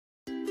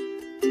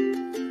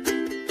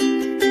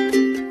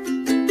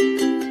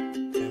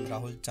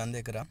Rahul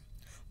Chandekara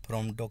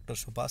from Dr.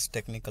 Subhash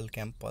Technical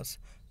Campus,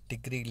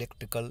 Degree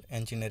Electrical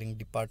Engineering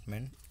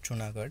Department,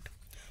 Junagadh.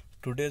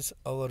 Today's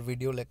our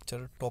video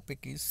lecture topic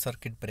is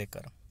circuit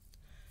breaker.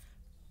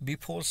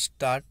 Before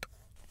start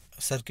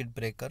circuit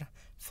breaker,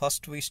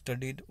 first we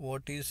studied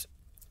what is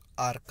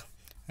arc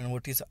and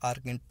what is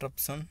arc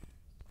interruption.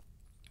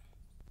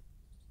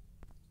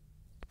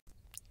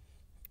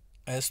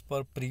 As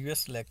per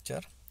previous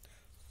lecture,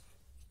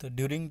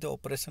 during the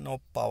operation of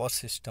power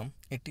system,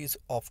 it is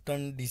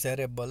often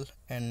desirable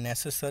and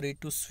necessary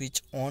to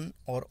switch on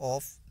or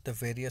off the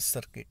various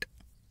circuit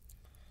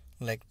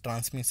like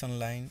transmission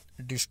line,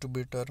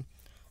 distributor,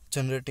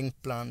 generating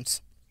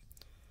plants.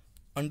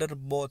 Under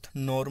both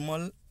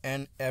normal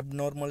and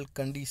abnormal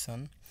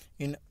condition,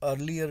 in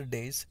earlier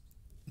days,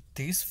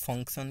 this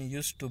function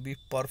used to be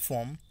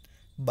performed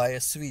by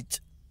a switch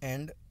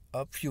and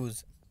a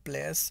fuse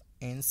placed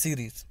in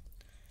series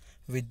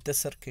with the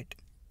circuit.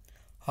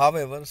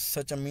 However,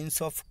 such a means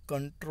of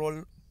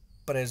control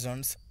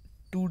presents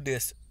two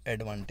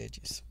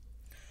disadvantages.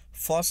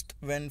 First,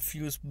 when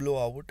fuse blow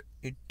out,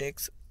 it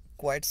takes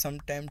quite some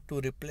time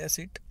to replace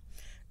it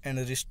and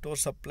restore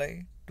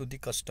supply to the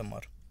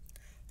customer.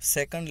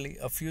 Secondly,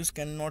 a fuse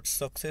cannot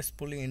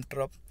successfully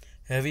interrupt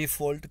heavy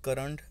fault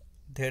current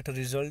that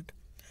result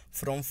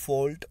from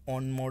fault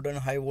on modern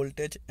high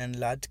voltage and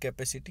large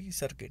capacity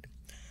circuit.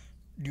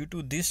 Due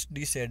to these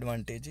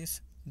disadvantages,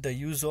 the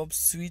use of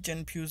switch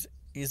and fuse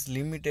is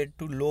limited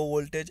to low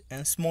voltage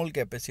and small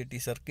capacity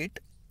circuit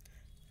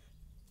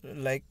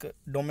like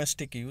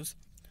domestic use.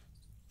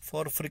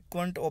 For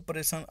frequent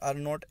operation are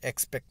not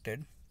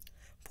expected.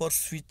 For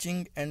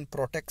switching and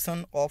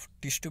protection of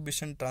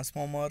distribution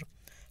transformer,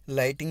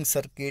 lighting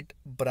circuit,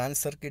 branch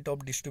circuit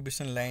of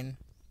distribution line.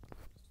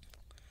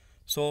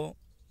 So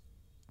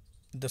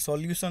the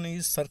solution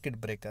is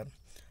circuit breaker.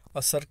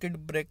 A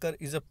circuit breaker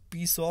is a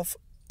piece of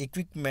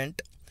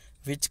equipment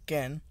which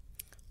can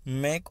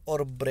make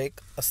or break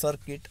a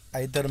circuit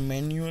either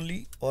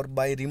manually or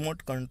by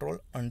remote control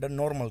under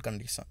normal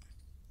condition.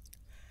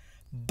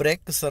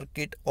 Break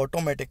circuit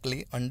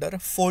automatically under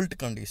fault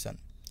condition.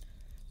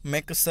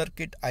 Make a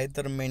circuit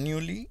either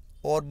manually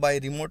or by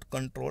remote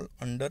control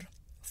under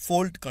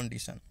fault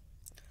condition.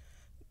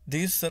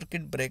 This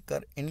circuit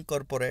breaker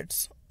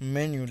incorporates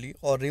manually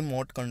or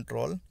remote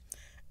control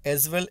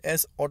as well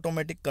as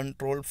automatic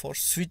control for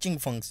switching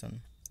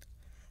function.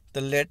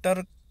 The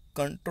latter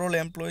control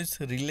employs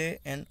relay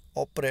and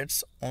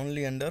operates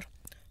only under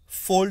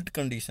fault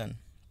condition.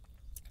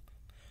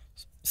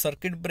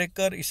 Circuit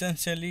breaker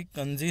essentially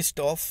consists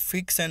of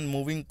fixed and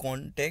moving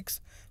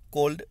contacts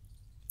called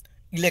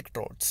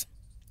electrodes.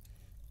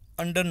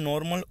 Under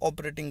normal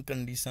operating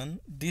condition,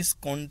 this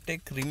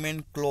contact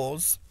remain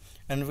closed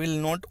and will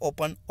not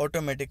open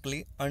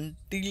automatically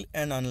until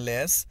and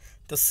unless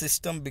the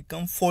system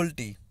becomes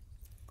faulty.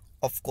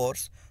 Of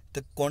course,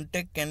 the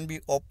contact can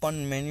be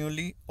opened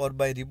manually or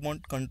by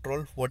remote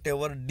control,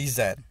 whatever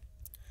desired.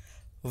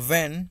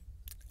 When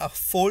a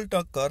fault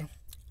occurs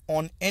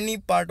on any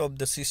part of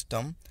the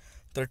system,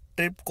 the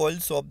trip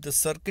coils of the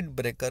circuit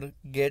breaker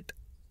get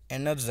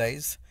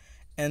energized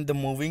and the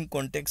moving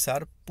contacts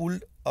are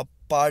pulled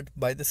apart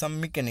by some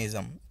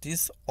mechanism,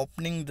 this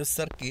opening the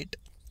circuit.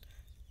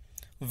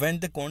 When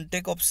the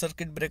contact of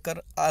circuit breaker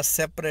are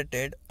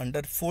separated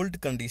under fault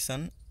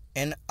condition,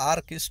 an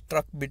arc is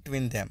struck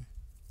between them.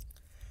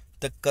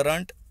 The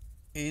current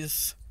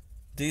is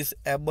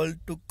able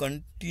to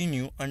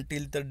continue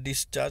until the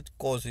discharge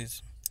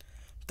causes.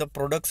 The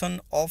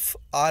production of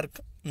arc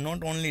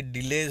not only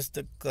delays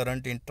the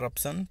current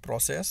interruption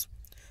process,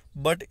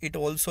 but it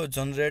also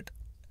generates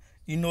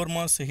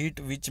enormous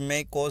heat which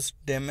may cause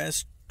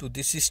damage to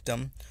the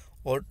system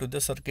or to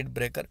the circuit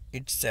breaker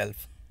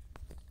itself.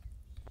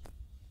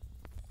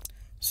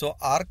 So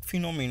arc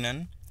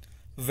phenomenon,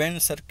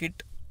 when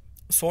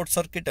short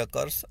circuit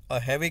occurs, a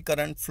heavy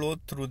current flows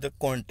through the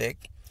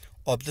contact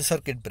of the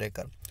circuit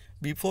breaker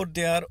before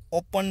they are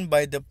opened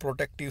by the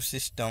protective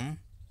system.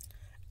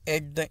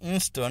 At the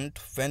instant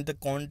when the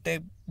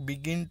contact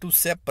begin to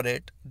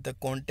separate, the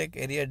contact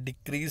area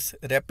decrease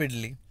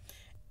rapidly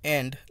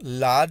and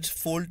large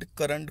fault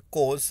current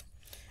cause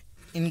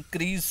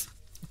increase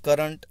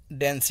current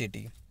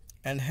density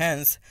and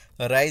hence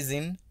rise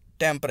in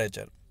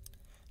temperature.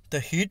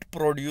 The heat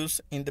produced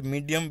in the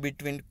medium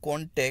between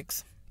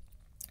contacts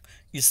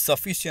is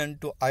sufficient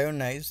to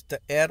ionize the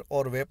air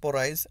or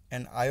vaporize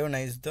and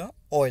ionize the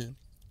oil.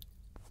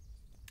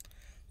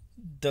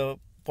 The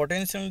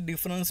potential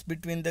difference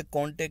between the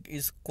contact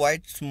is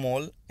quite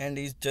small and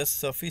is just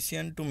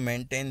sufficient to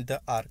maintain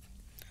the arc.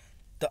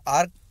 The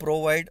arc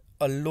provides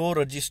a low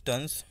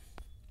resistance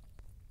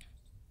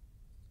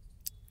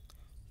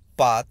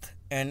path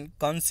and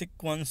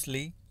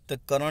consequently the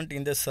current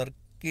in the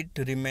circuit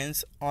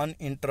remains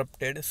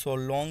uninterrupted so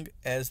long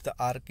as the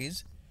arc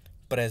is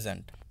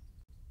present.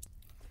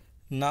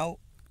 Now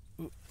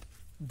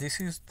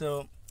this is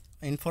the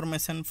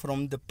information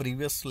from the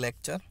previous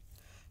lecture.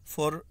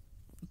 For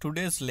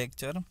today's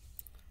lecture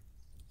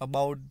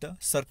about the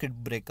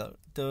circuit breaker,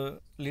 the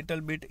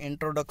little bit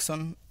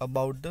introduction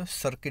about the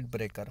circuit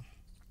breaker.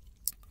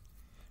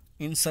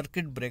 in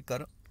circuit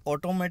breaker,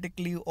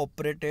 automatically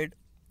operated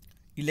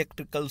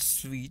electrical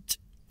switch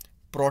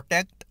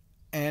protect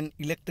an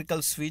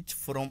electrical switch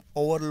from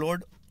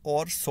overload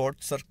or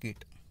short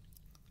circuit.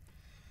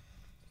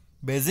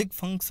 Basic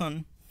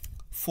function: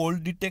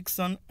 fault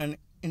detection and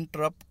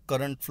interrupt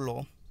current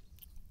flow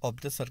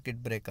of the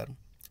circuit breaker.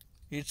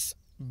 Its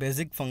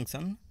basic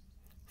function: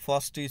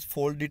 first is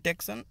fault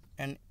detection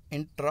and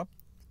interrupt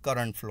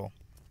current flow,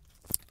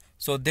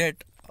 so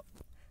that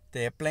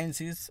the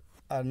appliances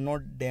are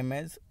not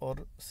damaged or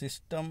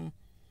system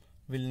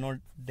will not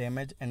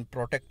damage and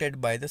protected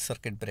by the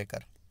circuit breaker.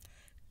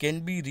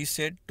 Can be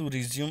reset to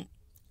resume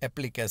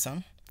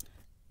application.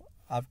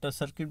 After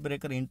circuit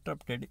breaker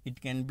interrupted,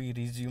 it can be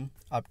resumed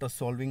after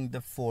solving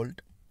the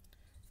fault.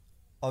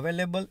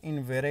 Available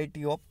in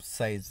variety of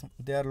size.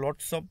 There are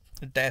lots of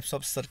types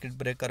of circuit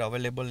breaker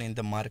available in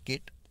the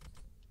market.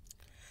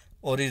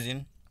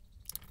 Origin: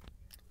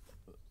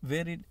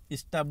 where it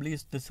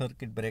established the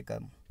circuit breaker.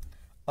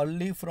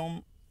 Early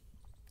from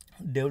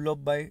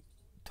developed by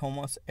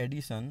Thomas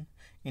Edison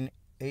in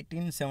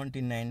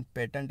 1879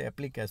 patent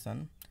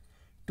application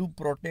to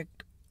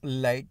protect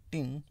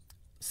lighting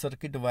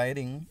circuit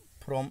wiring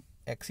from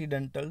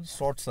accidental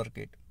short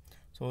circuit.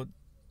 So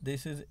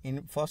this is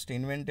first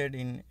invented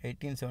in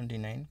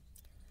 1879.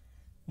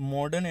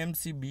 Modern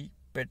MCB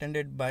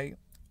patented by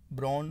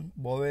Brown,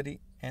 Bowery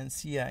and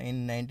Sia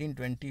in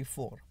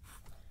 1924.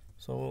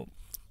 So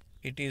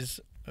it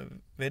is a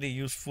very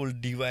useful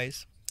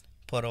device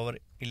for our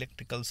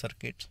electrical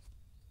circuits.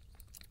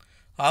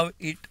 How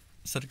it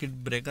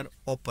circuit breaker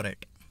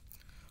operate?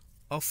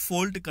 A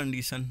fault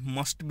condition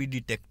must be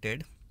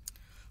detected.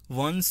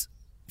 Once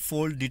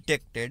fault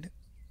detected,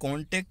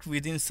 contact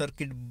within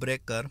circuit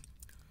breaker,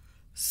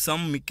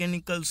 some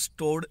mechanical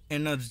stored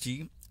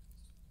energy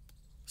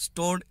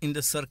stored in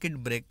the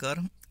circuit breaker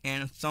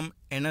and some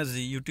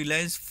energy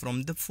utilized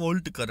from the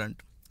fault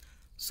current.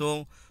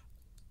 So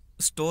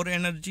store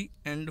energy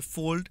and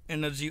fault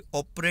energy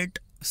operate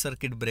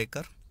circuit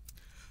breaker.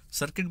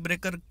 Circuit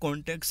breaker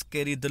contacts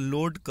carry the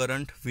load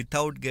current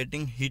without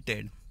getting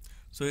heated.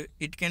 So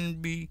it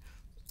can be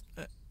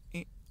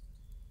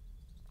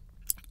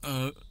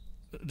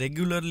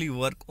regularly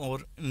work or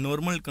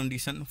normal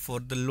condition for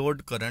the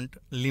load current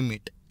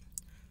limit.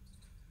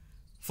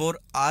 For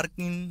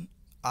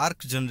arc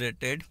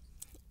generated,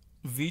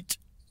 which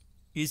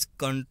is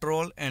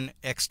control and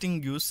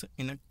extinguish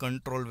in a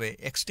control way.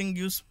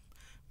 Extinguish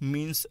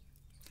means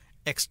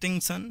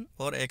extinction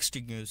or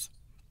extinguish.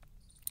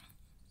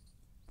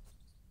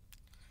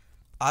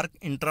 Arc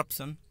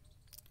interruption: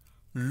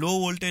 low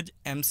voltage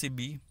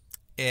MCB,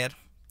 air,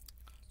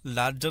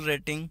 larger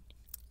rating,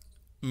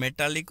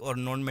 metallic or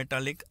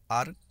non-metallic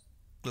arc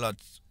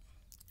clutch.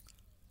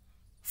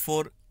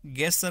 For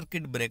gas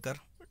circuit breaker,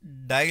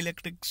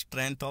 dielectric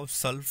strength of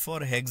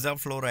sulfur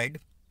hexafluoride,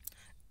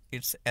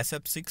 it's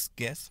SF6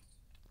 gas.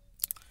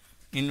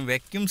 In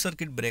vacuum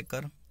circuit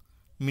breaker,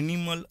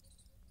 minimal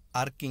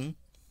arcing.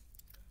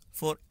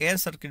 For air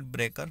circuit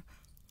breaker,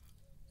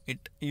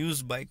 it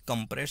used by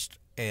compressed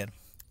air.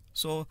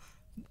 So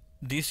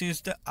this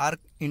is the arc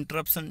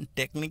interruption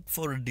technique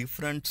for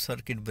different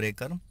circuit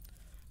breaker.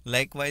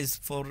 Likewise,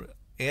 for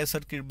air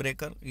circuit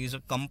breaker is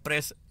a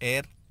compressed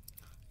air,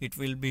 it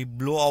will be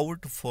blow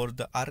out for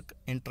the arc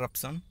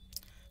interruption.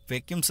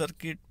 Vacuum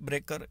circuit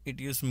breaker, it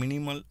use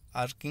minimal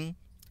arcing.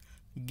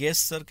 Gas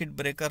circuit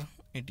breaker,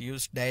 it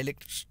use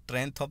dielectric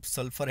strength of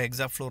sulfur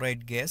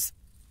hexafluoride gas.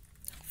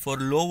 For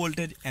low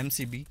voltage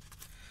MCB,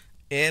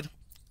 air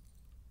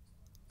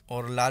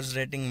or large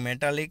rating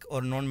metallic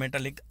or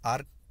non-metallic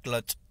arc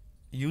clutch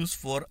used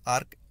for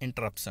arc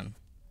interruption.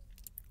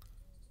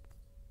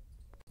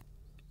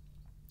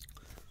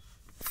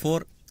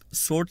 For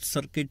short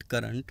circuit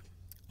current,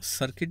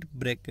 circuit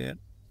breaker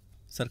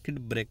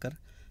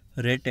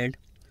rated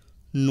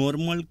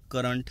normal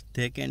current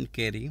they can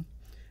carry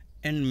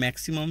and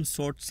maximum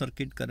short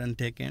circuit current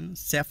they can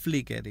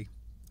safely carry.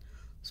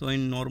 So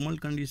in normal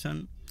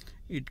condition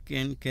it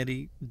can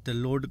carry the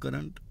load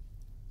current,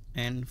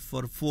 and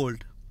for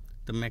fault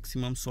the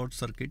maximum short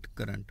circuit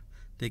current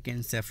they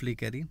can safely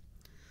carry.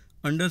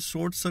 Under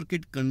short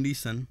circuit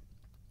condition,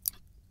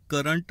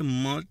 current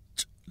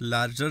much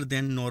larger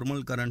than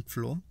normal current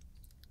flow,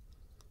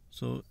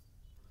 so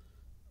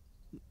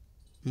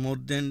more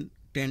than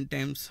 10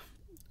 times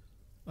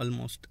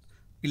almost.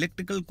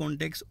 Electrical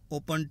contacts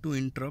open to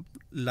interrupt,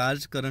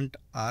 large current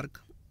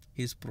arc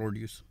is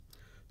produced.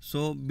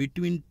 So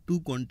between two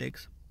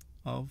contacts,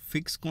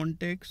 fixed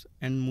contacts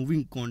and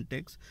moving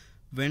contacts,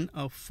 when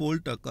a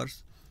fault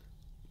occurs,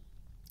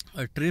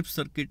 a trip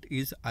circuit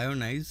is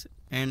ionized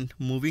and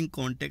moving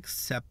contacts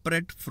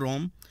separate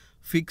from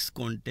fixed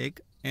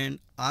contact, and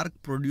arc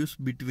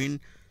produced between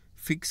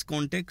fixed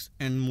contacts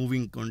and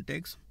moving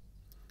contacts,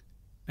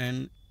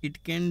 and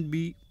it can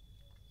be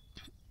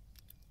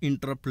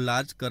interrupt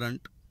large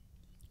current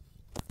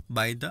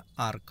by the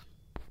arc.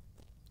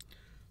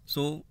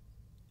 So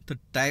the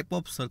type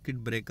of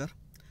circuit breaker,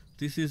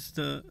 this is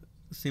the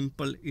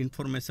simple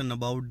information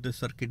about the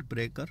circuit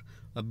breaker,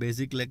 a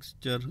basic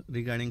lecture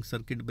regarding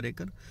circuit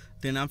breaker.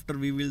 Then after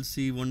we will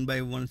see one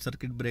by one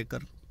circuit breaker.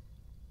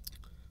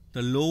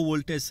 The low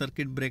voltage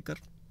circuit breaker,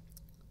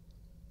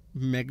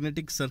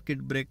 magnetic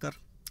circuit breaker,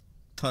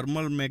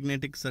 thermal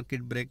magnetic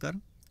circuit breaker,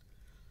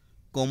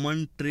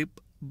 common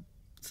trip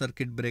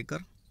circuit breaker,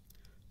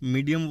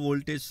 medium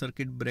voltage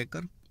circuit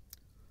breaker,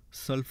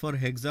 sulfur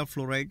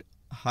hexafluoride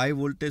high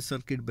voltage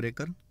circuit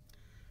breaker,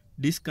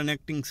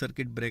 disconnecting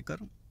circuit breaker,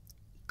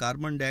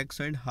 carbon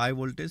dioxide high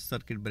voltage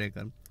circuit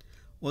breaker.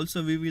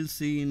 Also we will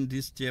see in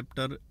this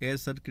chapter air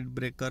circuit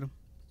breaker,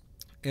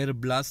 air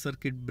blast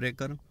circuit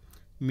breaker,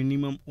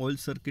 minimum oil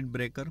circuit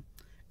breaker,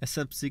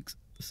 SF6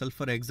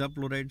 sulfur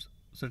hexafluoride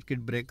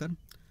circuit breaker,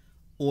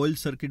 oil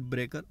circuit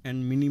breaker,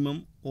 and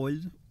minimum oil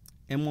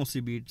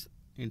MOCB.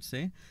 It's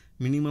a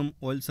minimum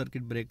oil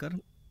circuit breaker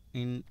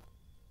in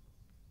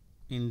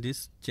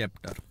this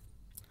chapter.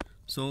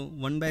 So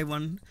one by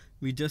one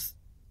we just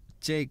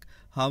check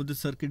how the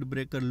circuit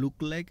breaker look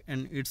like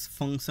and its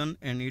function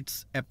and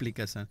its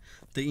application.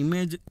 The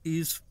image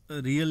is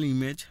a real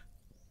image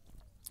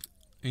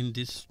in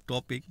this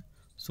topic.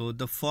 So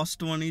the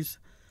first one is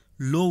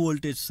low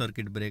voltage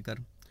circuit breaker.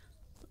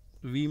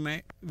 We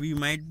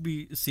might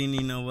be seen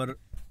in our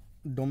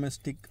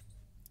domestic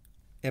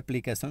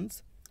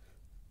applications,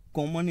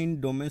 common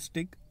in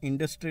domestic,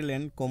 industrial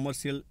and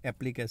commercial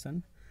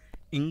application,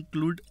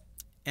 include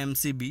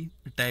MCB,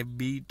 type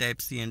B,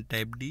 type C and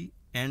type D,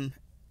 and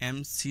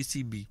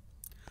MCCB.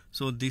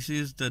 So this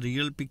is the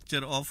real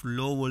picture of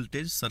low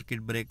voltage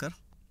circuit breaker.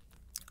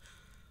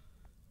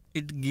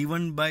 It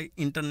given by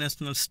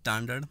international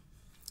standard,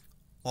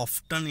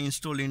 often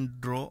installed in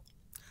draw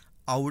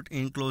out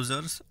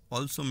enclosures,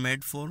 also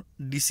made for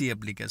DC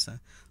application.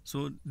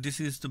 So this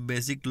is the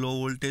basic low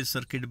voltage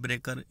circuit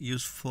breaker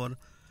used for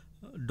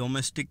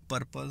domestic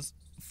purpose,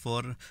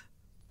 for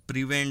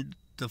prevent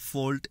the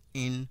fault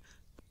in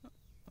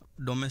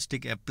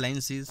domestic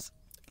appliances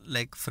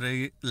like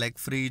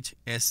fridge,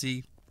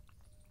 AC.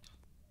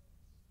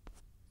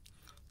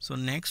 So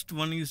next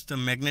one is the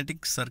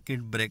magnetic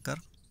circuit breaker.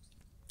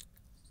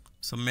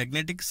 So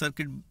magnetic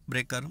circuit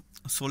breaker,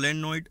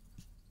 solenoid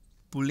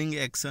pulling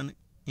action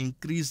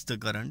increase the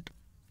current.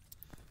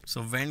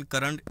 So when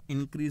current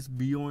increase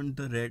beyond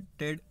the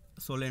rated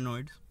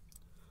solenoid,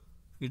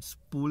 its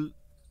pull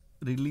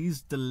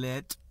release the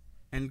latch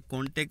and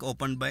contact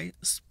opened by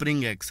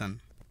spring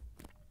action.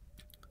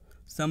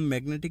 Some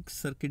magnetic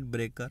circuit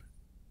breaker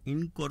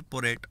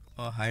incorporate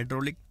a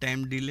hydraulic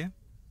time delay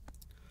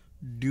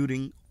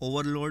during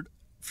overload,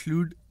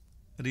 fluid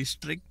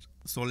restrict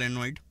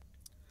solenoid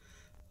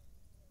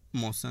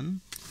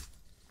motion,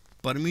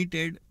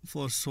 permitted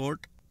for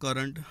short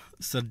current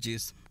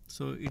surges.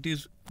 So it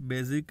is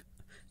basic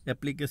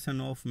application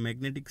of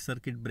magnetic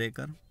circuit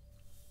breaker.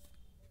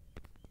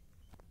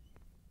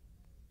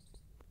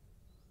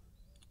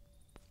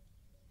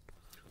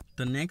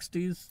 The next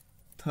is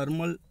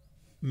thermal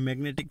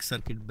magnetic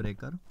circuit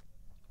breaker.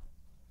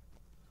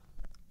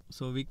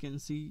 So we can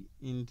see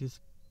in this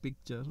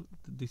picture,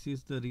 this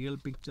is the real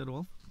picture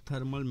of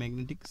thermal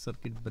magnetic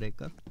circuit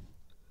breaker,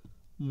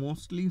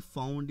 mostly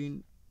found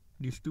in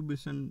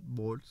distribution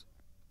boards.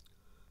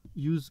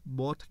 Use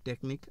both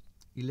technique,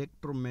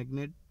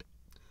 electromagnetic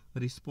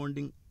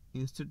responding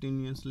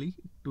instantaneously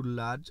to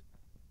large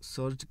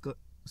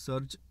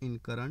surge in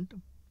current,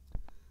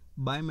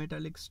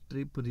 bimetallic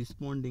strip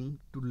responding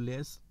to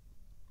less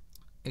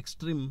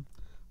extreme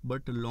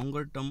but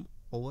longer term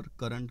over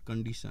current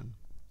condition.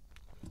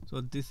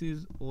 So this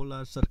is all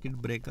our circuit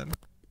breaker.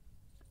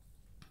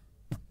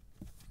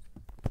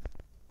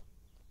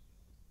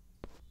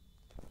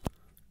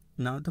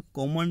 Now the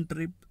common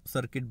trip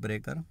circuit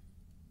breaker,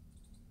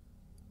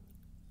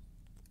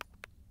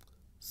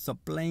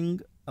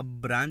 supplying a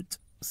branch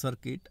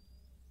circuit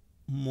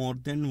more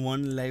than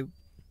one live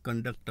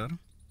conductor.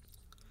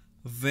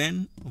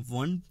 When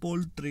one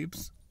pole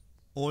trips,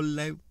 all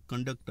live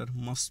conductor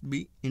must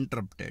be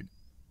interrupted.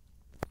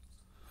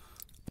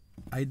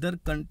 Either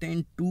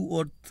contain 2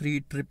 or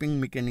 3 tripping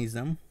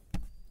mechanism.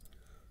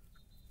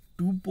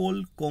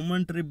 2-pole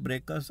common trip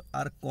breakers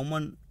are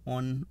common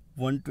on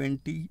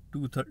 120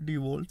 to 30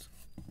 volts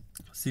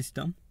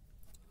system.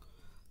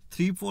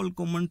 3-pole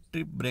common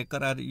trip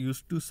breaker are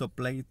used to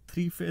supply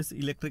 3-phase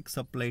electric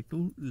supply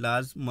to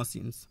large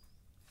machines.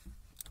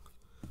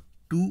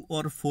 2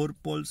 or 4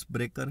 poles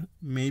breaker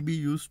may be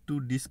used to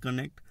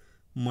disconnect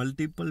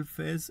multiple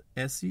phase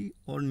AC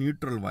or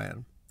neutral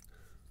wire.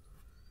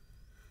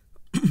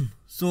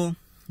 So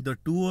the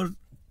 2 or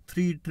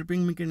 3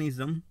 tripping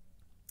mechanism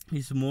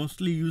is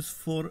mostly used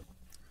for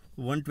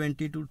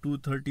 120 to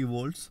 230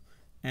 volts,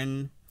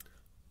 and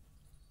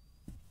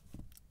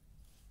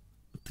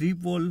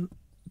 3-pole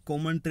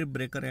common trip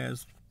breaker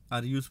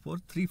are used for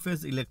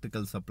 3-phase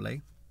electrical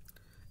supply,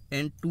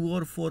 and 2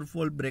 or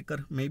 4-pole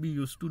breaker may be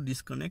used to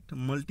disconnect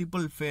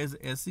multiple phase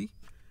AC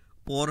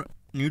or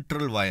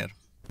neutral wire.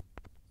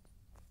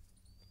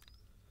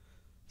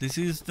 This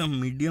is the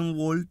medium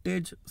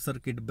voltage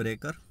circuit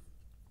breaker.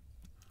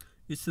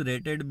 It's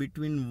rated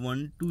between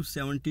 1 to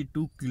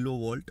 72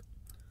 kilovolt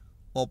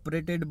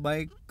operated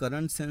by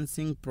current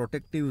sensing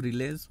protective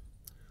relays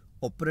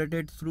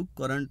operated through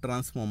current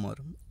transformer.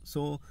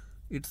 So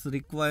it's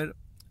require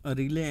a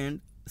relay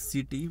and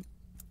CT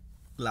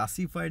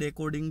classified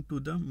according to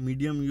the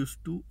medium used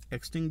to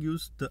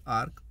extinguish the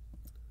arc.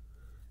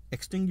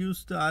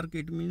 Extinguish the arc,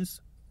 it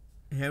means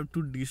have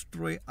to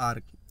destroy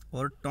arc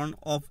or turn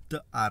off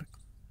the arc.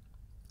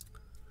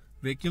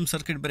 Vacuum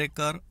circuit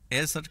breaker,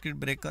 air circuit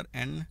breaker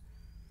and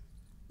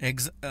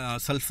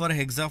sulfur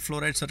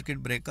hexafluoride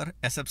circuit breaker,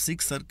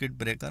 SF6 circuit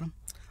breaker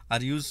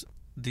are used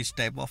this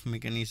type of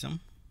mechanism.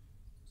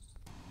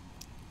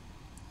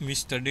 We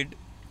studied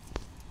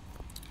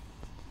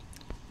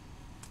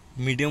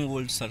medium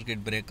volt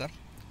circuit breaker.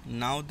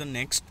 Now the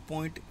next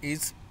point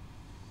is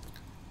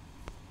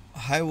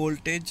high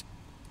voltage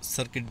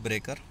circuit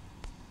breaker.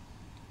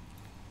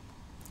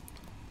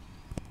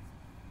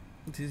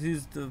 This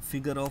is the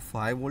figure of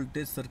high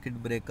voltage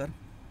circuit breaker.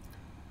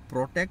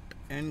 Protect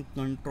and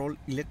control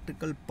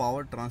electrical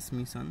power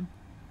transmission.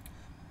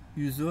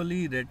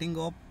 Usually rating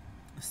of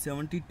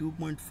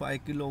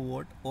 72.5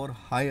 kilowatt or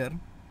higher,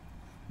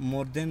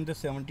 more than the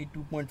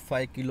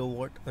 72.5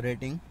 kilowatt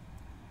rating.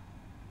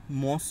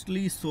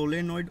 Mostly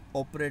solenoid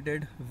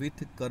operated with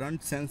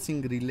current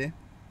sensing relay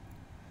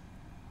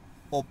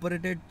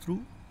operated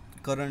through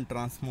current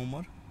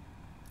transformer.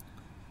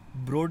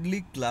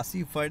 Broadly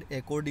classified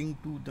according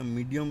to the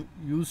medium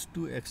used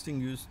to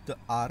extinguish the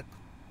arc.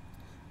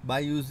 By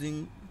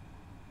using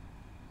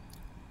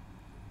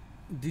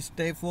this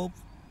type of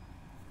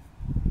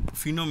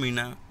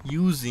phenomena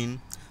used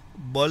in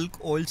bulk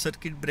oil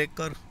circuit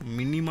breaker,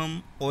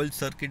 minimum oil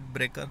circuit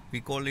breaker, we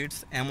call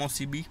it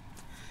MOCB,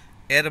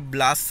 air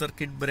blast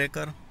circuit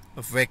breaker,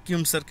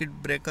 vacuum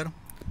circuit breaker,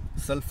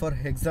 sulfur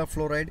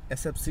hexafluoride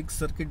SF6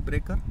 circuit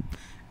breaker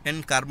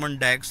and carbon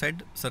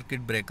dioxide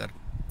circuit breaker.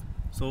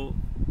 So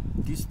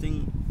these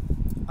things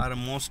are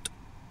most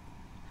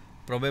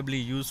probably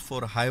used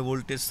for high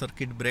voltage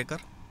circuit breaker.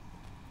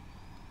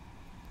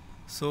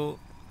 So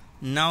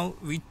now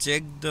we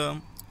check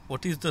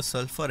what is the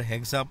sulfur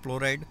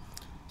hexafluoride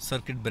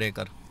circuit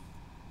breaker.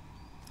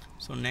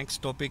 So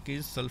next topic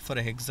is sulfur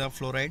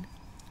hexafluoride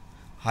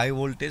high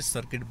voltage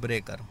circuit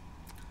breaker.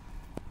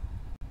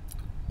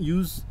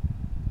 Use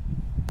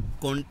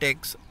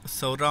contacts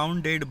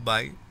surrounded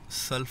by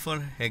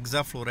sulfur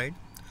hexafluoride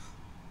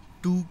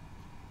to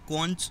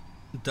quench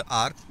the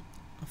arc,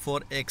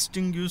 for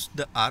extinguish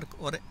the arc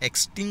or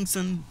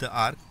extinction the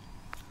arc,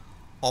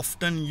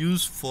 often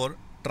used for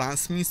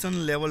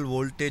transmission level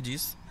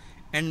voltages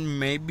and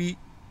may be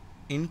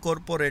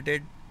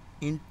incorporated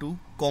into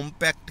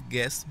compact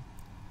gas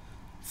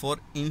for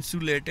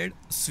insulated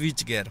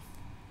switchgear.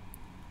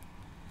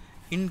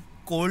 In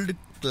cold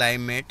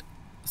climate,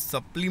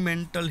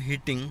 supplemental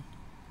heating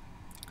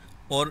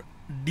or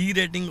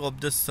derating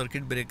of the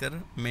circuit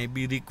breaker may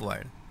be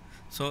required.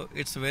 So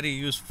it's very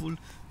useful.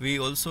 We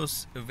also,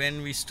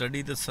 when we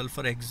study the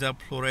sulfur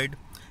hexafluoride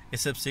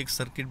SF6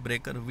 circuit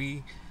breaker,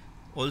 we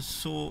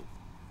also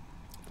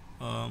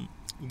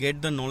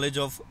get the knowledge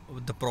of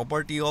the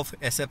property of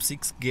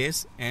SF6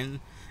 gas and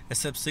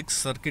SF6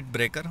 circuit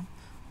breaker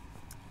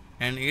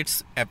and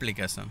its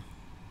application.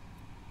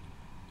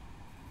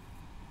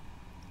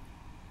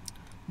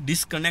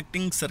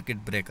 Disconnecting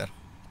circuit breaker.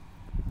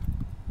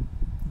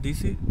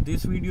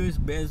 This video is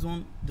based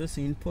on this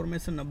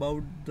information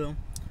about the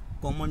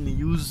common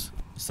use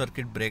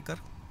circuit breaker.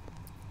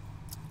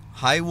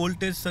 High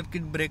voltage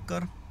circuit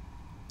breaker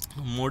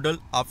model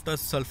after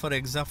sulfur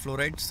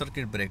hexafluoride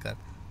circuit breaker.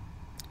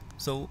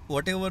 So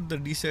whatever the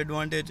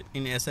disadvantage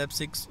in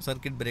SF6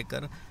 circuit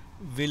breaker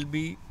will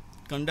be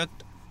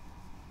conduct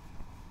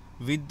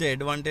with the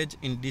advantage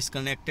in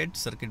disconnected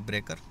circuit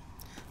breaker.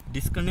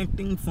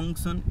 Disconnecting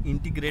function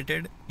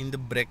integrated in the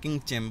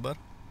breaking chamber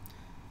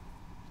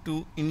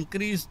to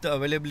increase the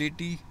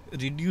availability,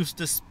 reduce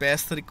the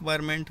space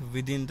requirement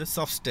within the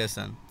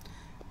substation,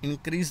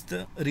 increase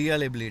the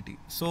reliability.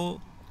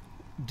 So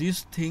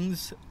these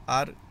things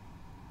are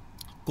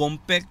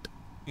compact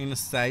in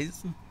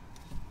size.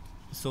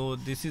 So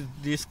this is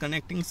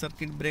disconnecting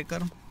circuit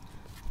breaker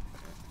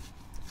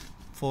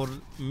for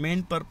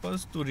main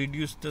purpose to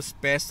reduce the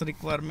space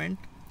requirement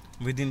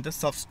within the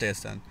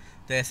substation.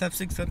 The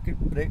SF6 circuit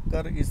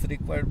breaker is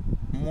required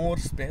more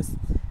space.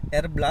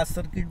 Air blast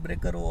circuit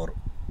breaker or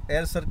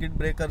air circuit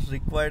breaker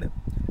required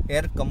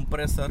air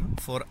compressor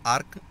for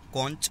arc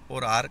quench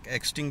or arc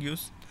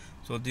extinguish.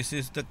 So this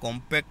is the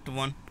compact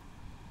one.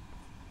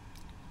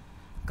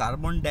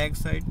 Carbon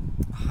dioxide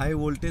high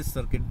voltage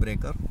circuit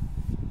breaker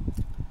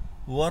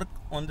work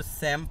on the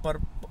same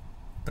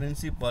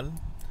principle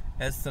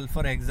as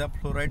sulfur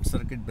hexafluoride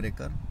circuit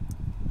breaker,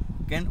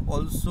 can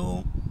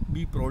also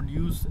be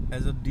produced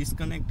as a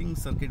disconnecting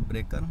circuit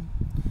breaker.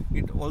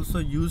 It also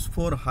used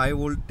for high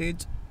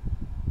voltage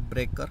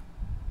breaker.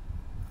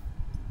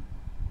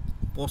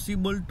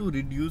 Possible to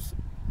reduce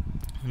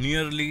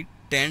nearly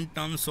 10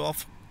 tons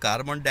of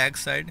carbon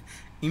dioxide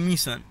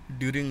emission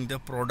during the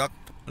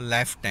product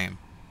lifetime.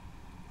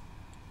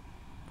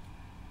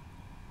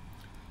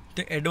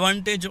 The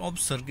advantage of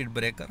circuit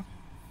breaker.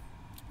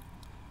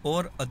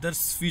 or other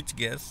switch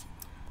gears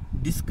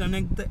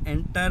disconnect the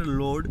entire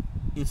load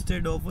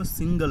instead of a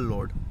single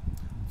load.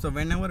 So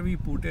whenever we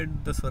put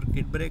it the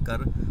circuit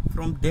breaker,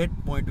 from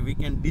that point we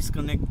can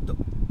disconnect the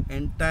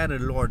entire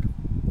load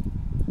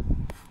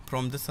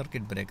from the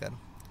circuit breaker,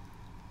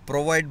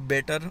 provide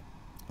better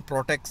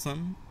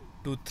protection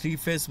to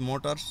three-phase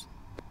motors,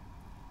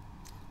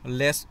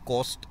 less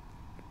cost,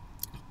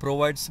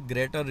 provides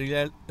greater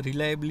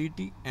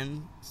reliability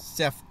and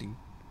safety,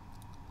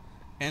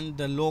 and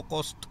the low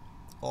cost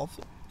of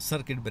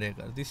circuit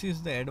breaker. This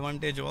is the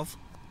advantage of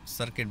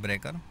circuit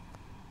breaker.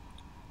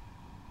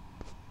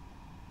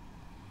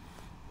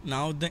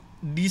 Now the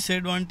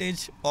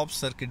disadvantage of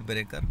circuit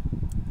breaker.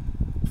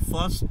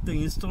 First, the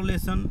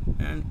installation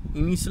and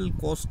initial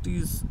cost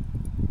is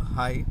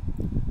high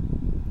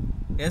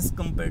as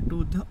compared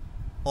to the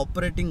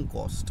operating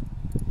cost.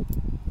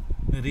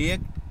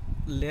 React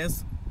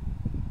less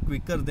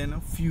quicker than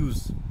a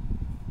fuse,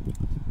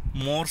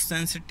 more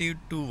sensitive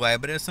to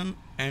vibration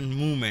and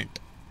movement.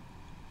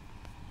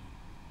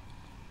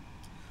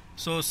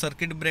 So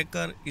circuit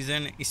breaker is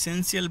an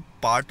essential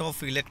part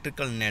of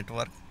electrical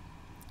network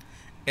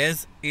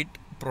as it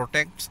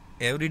protects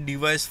every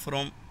device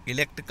from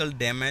electrical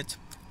damage,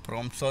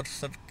 from short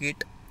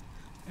circuit,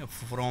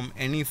 from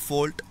any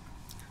fault,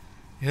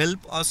 help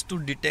us to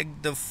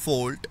detect the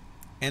fault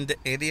and the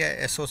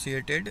area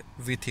associated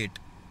with it.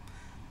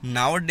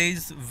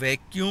 Nowadays,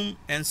 vacuum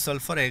and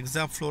sulfur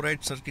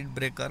hexafluoride circuit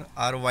breaker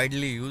are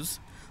widely used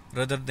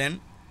rather than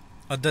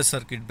other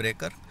circuit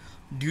breaker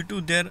due to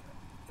their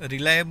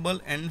reliable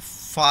and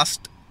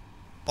fast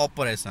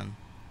operation.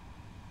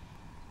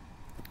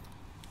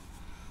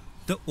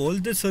 The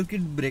older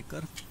circuit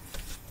breaker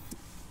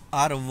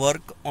are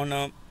work on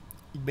a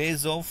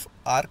base of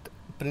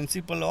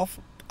principle of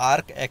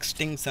arc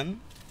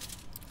extinction.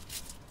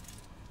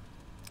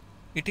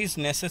 It is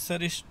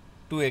necessary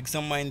to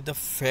examine the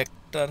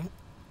factor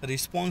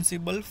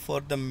responsible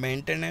for the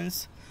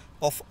maintenance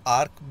of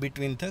arc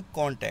between the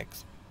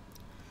contacts,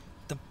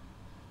 the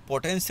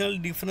potential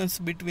difference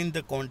between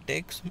the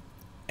contacts,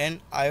 and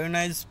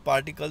ionized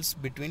particles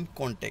between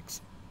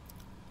contacts.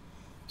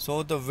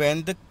 So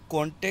when the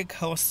contact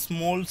have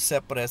small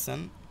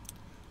separation,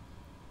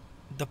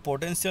 the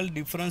potential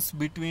difference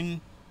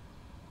between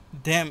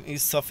them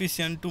is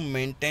sufficient to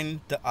maintain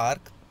the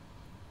arc.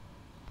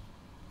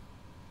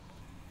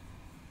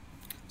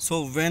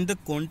 So when the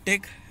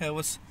contact have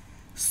a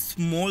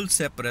small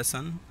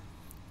separation,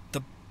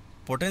 the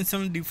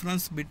potential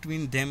difference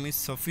between them is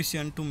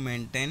sufficient to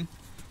maintain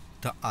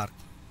the arc.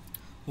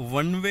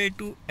 One way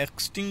to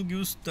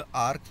extinguish the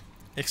arc,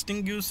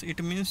 extinguish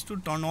it means to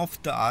turn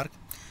off the arc,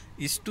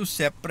 is to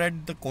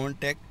separate the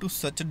contact to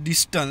such a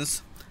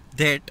distance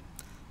that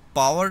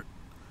power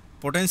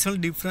potential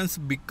difference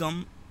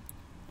become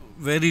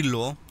very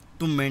low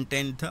to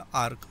maintain the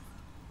arc.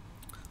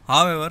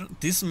 However,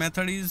 this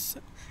method is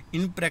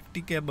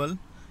impracticable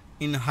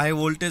in high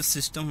voltage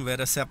system where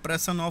a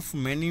separation of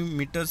many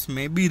meters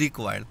may be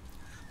required.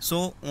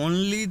 So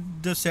only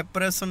the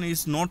separation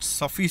is not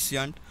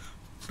sufficient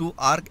to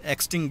arc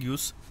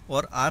extinguish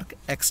or arc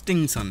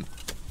extinction.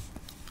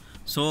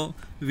 So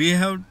we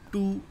have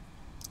to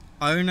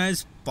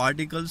ionize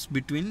particles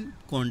between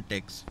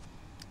contacts.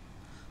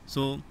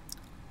 So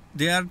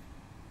there are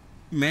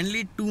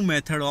mainly two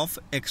methods of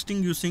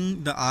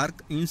extinguishing the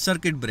arc in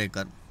circuit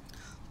breaker.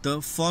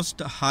 The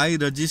first, high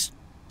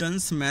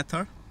resistance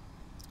method.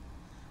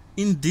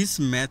 In this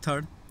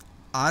method,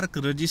 arc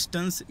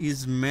resistance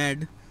is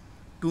made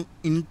to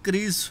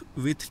increase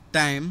with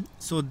time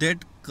so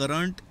that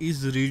current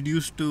is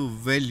reduced to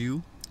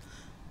value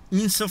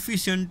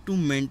insufficient to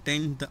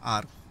maintain the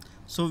arc.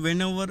 So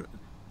whenever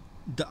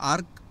the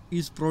arc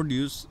is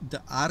produced,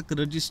 the arc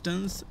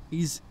resistance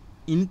is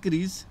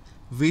increased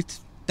with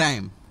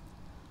time.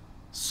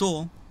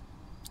 So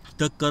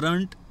the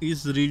current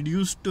is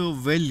reduced to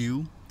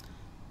value,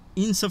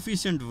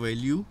 insufficient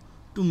value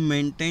to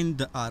maintain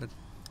the arc.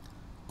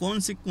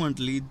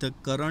 Consequently, the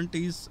current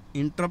is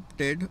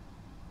interrupted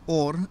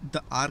or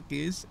the arc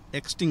is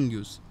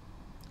extinguished.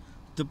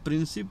 The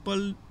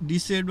principal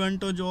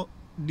disadvantage of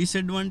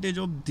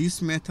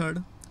this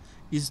method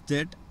is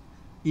that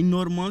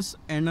enormous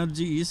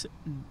energy is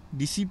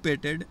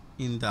dissipated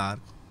in the arc.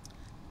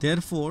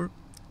 Therefore,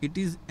 it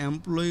is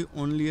employ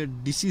only a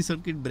DC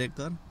circuit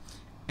breaker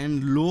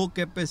and low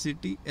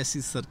capacity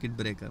AC circuit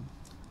breaker.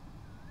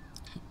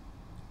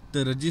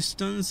 The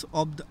resistance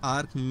of the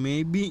arc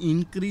may be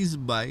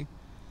increased by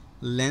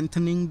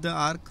lengthening the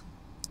arc,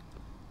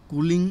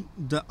 cooling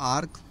the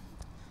arc,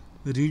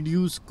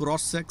 reduce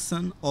cross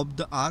section of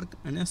the arc,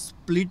 and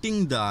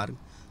splitting the arc.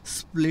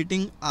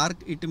 Splitting arc,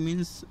 it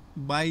means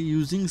by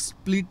using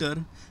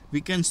splitter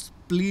we can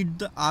split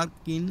the arc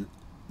in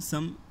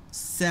some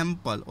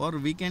sample, or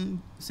we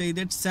can say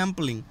that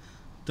sampling.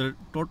 The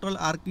total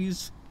arc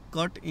is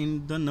cut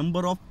in the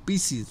number of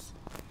pieces.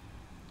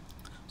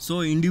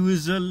 So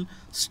individual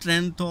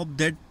strength of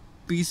that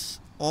piece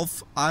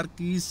of arc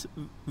is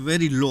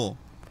very low.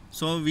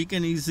 So we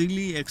can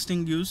easily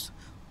extinguish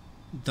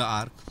the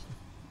arc.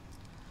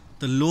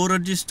 The low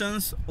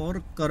resistance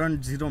or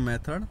current zero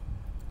method,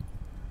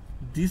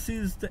 this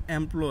is the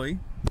employ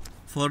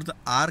for the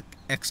arc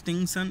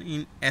extinction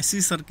in AC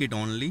circuit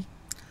only.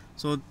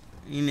 So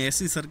in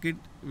AC circuit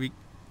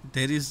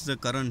there is the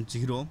current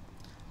zero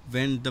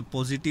when the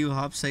positive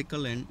half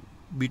cycle and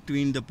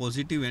between the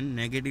positive and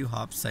negative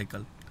half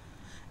cycle.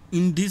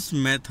 In this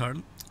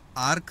method,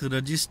 arc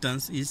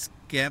resistance is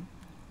kept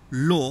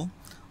low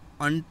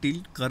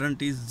until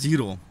current is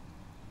zero,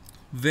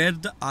 where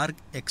the arc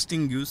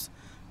extinguishes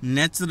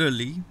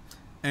naturally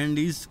and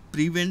is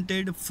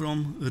prevented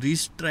from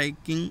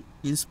restriking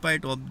in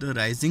spite of the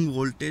rising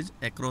voltage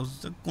across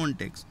the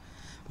contacts.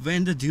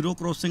 When the zero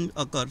crossing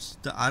occurs,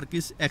 the arc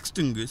is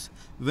extinguished.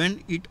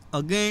 When it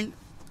again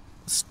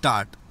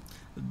start,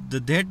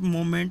 that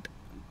moment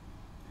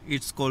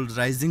it's called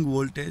rising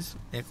voltage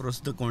across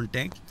the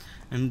contact,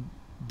 and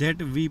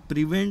that we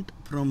prevent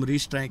from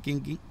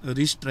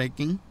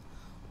restriking.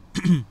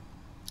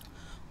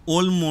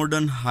 All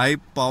modern high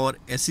power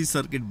AC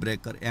circuit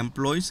breaker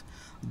employs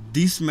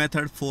this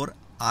method for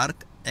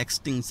arc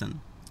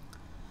extinction.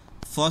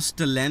 First,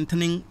 the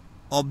lengthening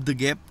of the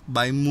gap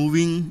by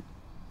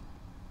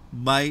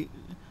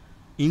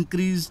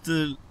increase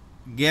the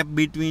gap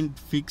between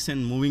fixed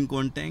and moving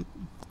contact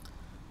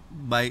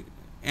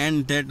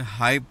and that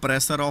high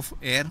pressure of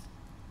air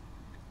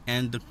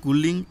and the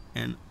cooling,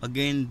 and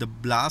again the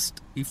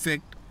blast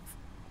effect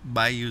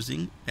by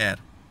using air.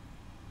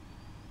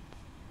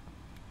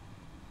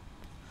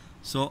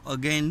 So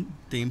again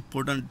the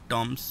important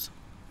terms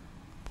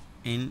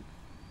in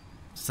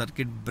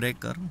circuit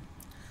breaker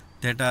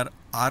that are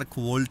arc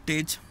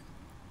voltage.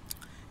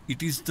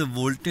 It is the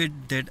voltage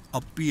that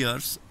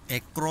appears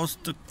across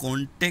the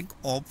contact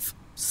of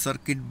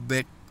circuit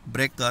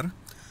breaker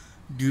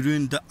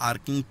during the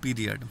arcing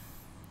period.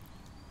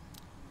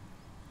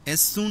 As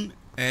soon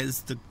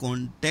as the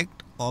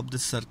contact of the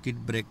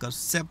circuit breaker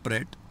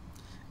separate,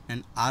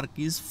 an arc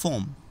is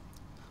formed.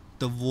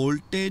 The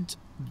voltage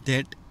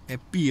that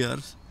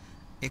appears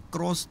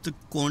across the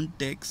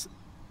contacts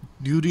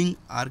during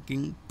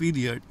arcing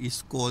period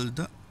is called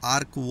the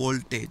arc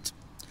voltage.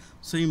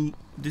 So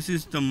this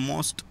is the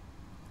most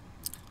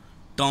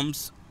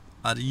terms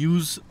are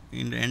used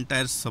in the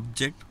entire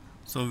subject.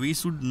 So we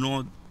should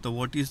know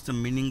what is the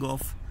meaning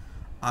of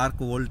arc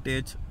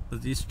voltage,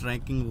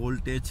 restriking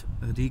voltage,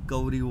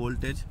 recovery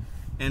voltage,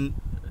 and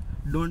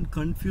don't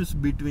confuse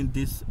between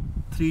these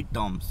three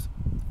terms.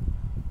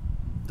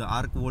 The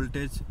arc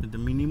voltage, the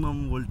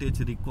minimum voltage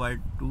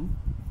required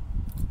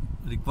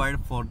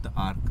for the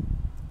arc.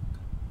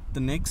 The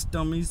next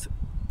term is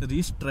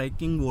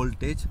restriking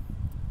voltage.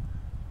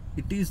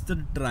 It is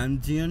the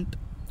transient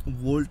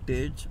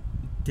voltage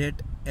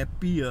that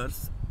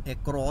appears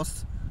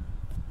across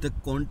the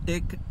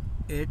contact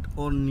at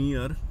or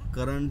near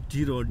current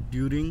zero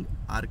during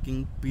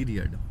arcing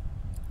period.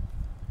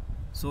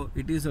 So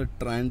it is a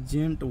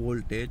transient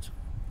voltage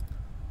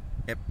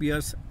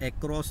appears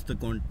across the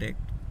contact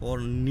or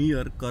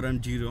near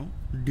current zero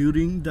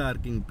during the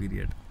arcing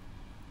period.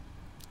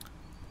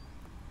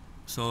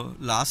 So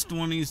last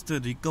one is the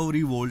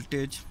recovery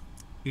voltage.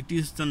 It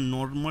is the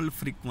normal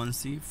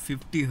frequency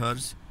 50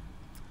 Hz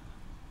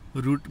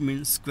root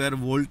mean square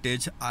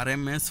voltage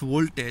RMS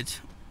voltage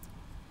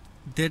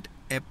that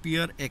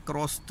appear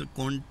across the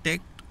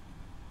contact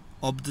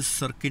of the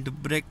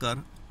circuit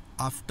breaker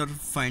after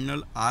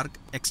final arc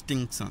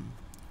extinction.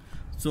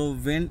 So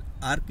when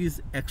arc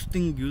is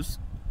extinguished,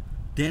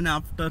 then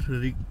after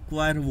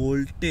require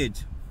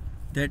voltage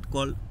that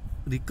called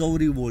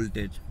recovery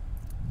voltage.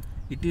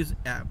 It is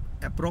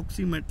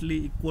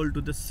approximately equal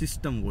to the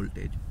system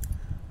voltage.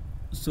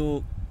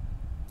 So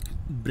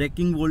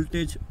breaking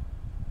voltage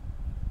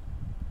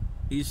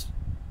is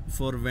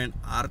for when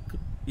arc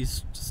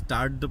is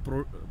start the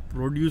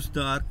produce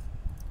the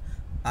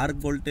arc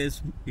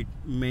voltage, it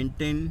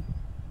maintain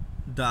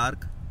the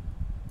arc.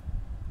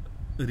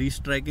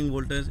 Restriking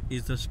voltage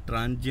is the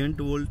transient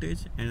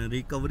voltage, and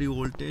recovery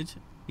voltage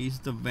is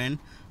the when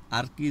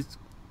arc is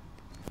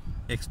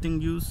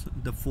extinguished,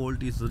 the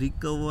fault is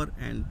recover,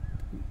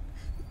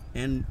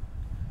 and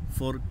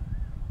for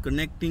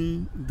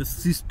connecting the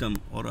system,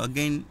 or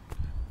again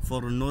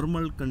for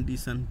normal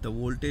condition, the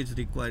voltage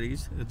required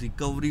is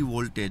recovery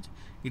voltage.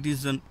 It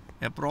is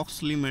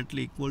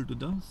approximately equal to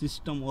the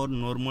system or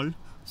normal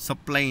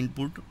supply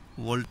input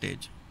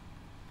voltage.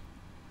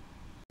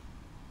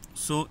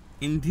 So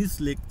in this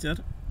lecture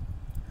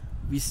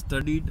we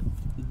studied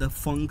the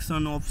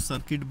function of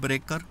circuit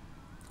breaker,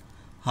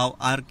 how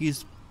arc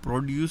is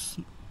produced,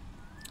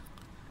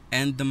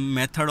 and the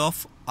method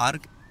of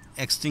arc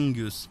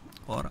extinguish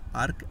or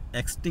arc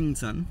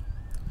extinction,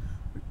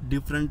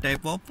 different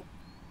type of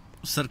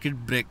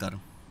circuit breaker.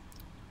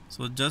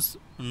 So just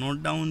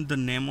note down the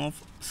name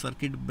of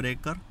circuit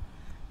breaker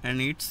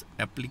and its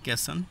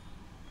application.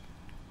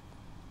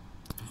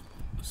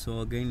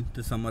 So again,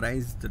 to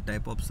summarize the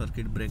type of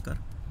circuit breaker,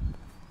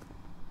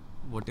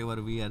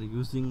 whatever we are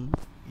using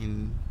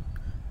in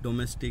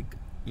domestic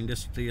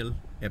industrial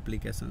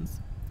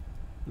applications: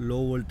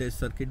 low voltage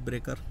circuit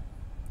breaker,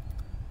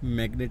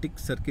 magnetic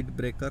circuit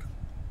breaker,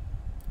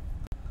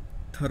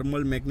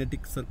 thermal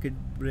magnetic circuit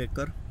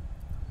breaker,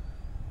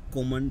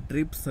 common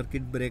trip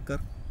circuit breaker,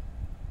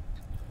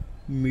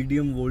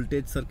 medium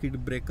voltage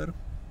circuit breaker,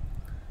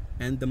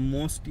 and the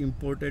most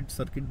important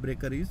circuit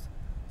breaker is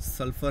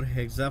sulfur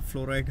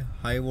hexafluoride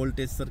high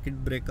voltage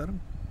circuit breaker,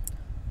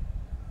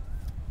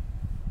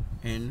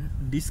 and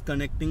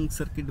disconnecting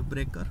circuit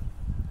breaker,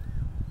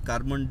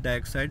 carbon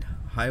dioxide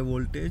high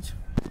voltage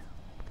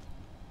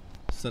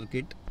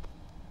circuit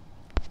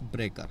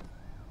breaker.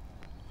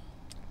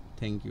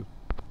 Thank you.